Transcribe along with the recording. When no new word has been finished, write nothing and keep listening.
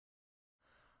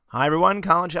Hi everyone,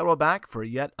 Colin Shadwell back for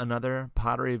yet another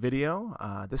pottery video.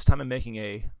 This time I'm making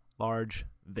a large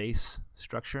vase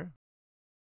structure.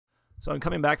 So I'm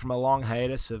coming back from a long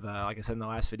hiatus of, like I said in the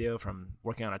last video, from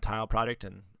working on a tile project,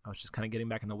 and I was just kind of getting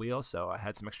back in the wheel, so I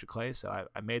had some extra clay, so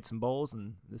I made some bowls,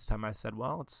 and this time I said,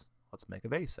 well, let's make a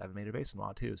vase. I haven't made a vase in a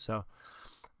while too. So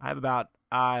I have about,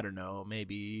 I don't know,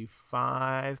 maybe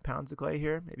 5 pounds of clay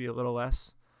here, maybe a little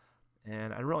less,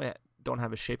 and I really don't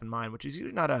have a shape in mind, which is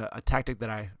usually not a tactic that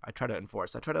I try to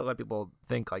enforce. I try to let people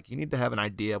think like you need to have an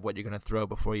idea of what you're going to throw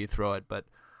before you throw it, but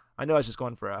I know I was just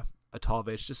going for a tall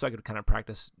vase just so I could kind of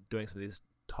practice doing some of these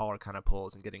taller kind of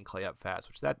pulls and getting clay up fast,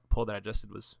 which that pull that I just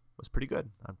did was pretty good.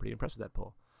 I'm pretty impressed with that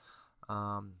pull.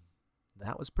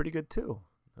 That was pretty good too.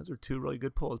 Those were 2 really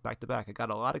good pulls back to back. I got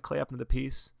a lot of clay up into the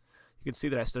piece. You can see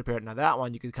that I stood up here. Now that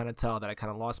one, you can kind of tell that I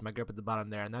kind of lost my grip at the bottom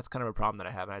there, and that's kind of a problem that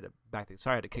I have. I had to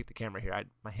sorry, I had to kick the camera here.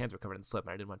 My hands were covered in slip,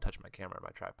 and I didn't want to touch my camera or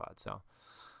my tripod. So,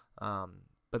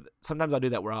 but sometimes I'll do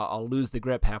that where I'll lose the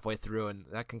grip halfway through, and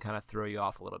that can kind of throw you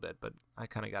off a little bit. But I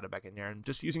kind of got it back in here, and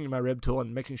just using my rib tool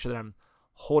and making sure that I'm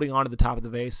holding onto the top of the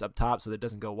vase up top so that it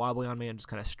doesn't go wobbly on me, and just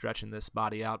kind of stretching this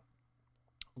body out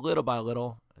little by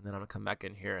little, and then I'm gonna come back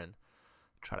in here and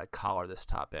try to collar this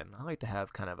top in. I like to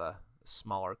have kind of a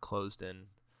smaller closed-in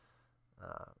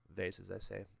vase, as I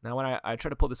say. Now when I try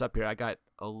to pull this up here, I got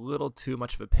a little too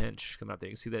much of a pinch coming up there.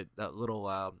 You can see that little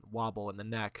wobble in the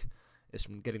neck is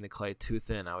from getting the clay too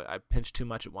thin. I pinched too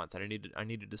much at once. I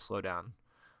needed to slow down.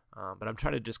 But I'm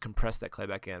trying to just compress that clay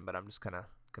back in, but I'm just kind of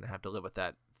going to have to live with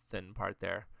that thin part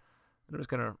there. And I'm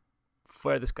just going to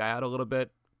flare this guy out a little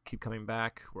bit, keep coming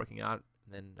back, working out,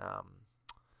 and then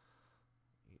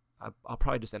I'll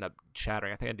probably just end up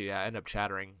chattering. I think I do. I end up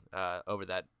chattering over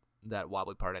that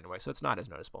wobbly part anyway, so it's not as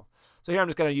noticeable. So here I'm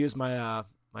just going to use my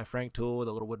my Frank tool with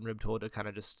a little wooden rib tool to kind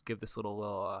of just give this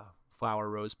little flower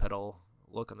rose petal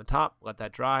look on the top. Let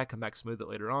that dry, come back, smooth it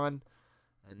later on,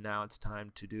 and now it's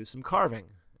time to do some carving.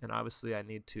 And obviously I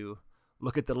need to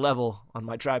look at the level on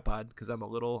my tripod because I'm a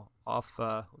little off.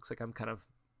 Looks like I'm kind of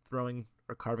throwing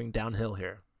or carving downhill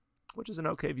here, which is an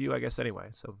okay view, I guess, anyway.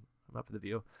 So I'm up for the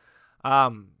view.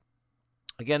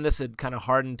 Again, this had kind of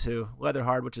hardened to leather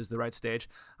hard, which is the right stage.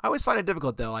 I always find it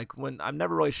difficult, though, like when I'm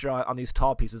never really sure on these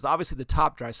tall pieces. Obviously, the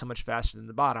top dries so much faster than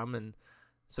the bottom, and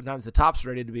sometimes the top's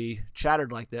ready to be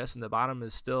shattered like this, and the bottom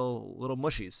is still a little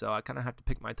mushy. So I kind of have to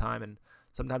pick my time, and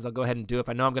sometimes I'll go ahead and do, if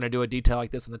I know I'm going to do a detail like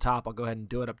this on the top, I'll go ahead and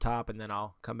do it up top, and then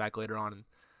I'll come back later on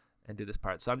and do this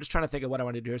part. So I'm just trying to think of what I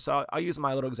want to do here. So I'll use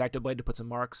my little X-Acto blade to put some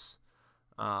marks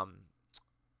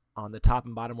on the top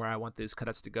and bottom where I want these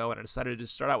cutouts to go, and I decided to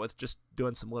just start out with just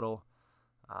doing some little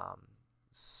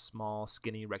small,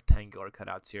 skinny, rectangular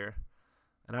cutouts here.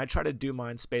 And I try to do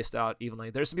mine spaced out evenly.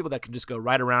 There's some people that can just go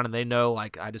right around and they know,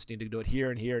 like, I just need to do it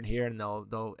here and here and here, and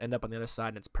they'll end up on the other side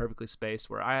and it's perfectly spaced,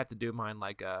 where I have to do mine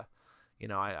like you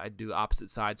know, I do opposite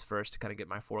sides first to kind of get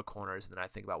my 4 corners, and then I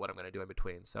think about what I'm going to do in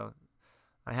between. So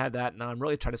I had that, and now I'm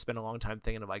really trying to spend a long time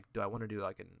thinking of, like, do I want to do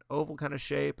like an oval kind of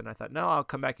shape? And I thought, no, I'll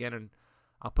come back in and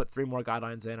I'll put 3 more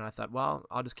guidelines in, and I thought, well,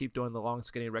 I'll just keep doing the long,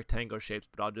 skinny, rectangular shapes,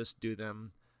 but I'll just do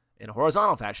them in a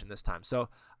horizontal fashion this time. So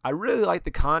I really like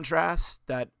the contrast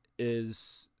that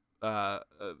is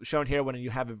shown here when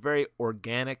you have a very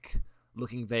organic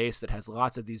looking vase that has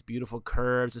lots of these beautiful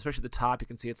curves, especially the top. You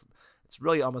can see it's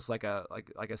really almost like a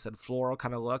like I said, floral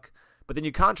kind of look. But then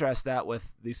you contrast that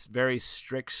with these very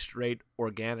strict, straight,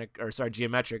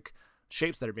 geometric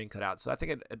shapes that are being cut out. So I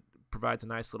think it provides a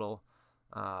nice little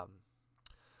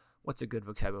what's a good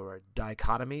vocabulary word?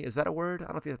 Dichotomy? Is that a word?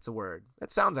 I don't think that's a word.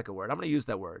 That sounds like a word. I'm going to use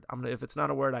that word. If it's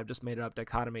not a word, I've just made it up.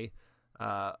 Dichotomy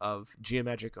of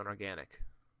geometric and organic.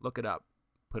 Look it up.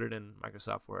 Put it in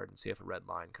Microsoft Word and see if a red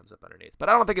line comes up underneath. But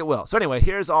I don't think it will. So anyway,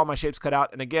 here's all my shapes cut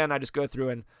out. And again, I just go through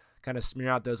and kind of smear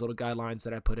out those little guidelines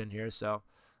that I put in here so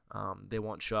they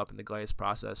won't show up in the glaze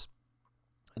process.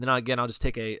 And then again, I'll just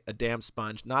take a damp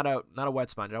sponge, not a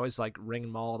wet sponge. I always like wring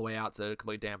them all the way out so they're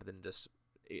completely damp, and then just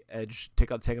take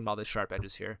them all the sharp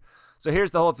edges here. So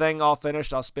here's the whole thing all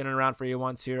finished. I'll spin it around for you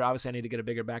once here. Obviously I need to get a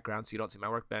bigger background so you don't see my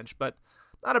workbench, but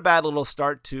not a bad little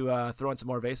start to throw in some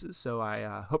more vases. So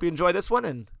I hope you enjoy this one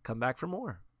and come back for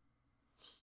more.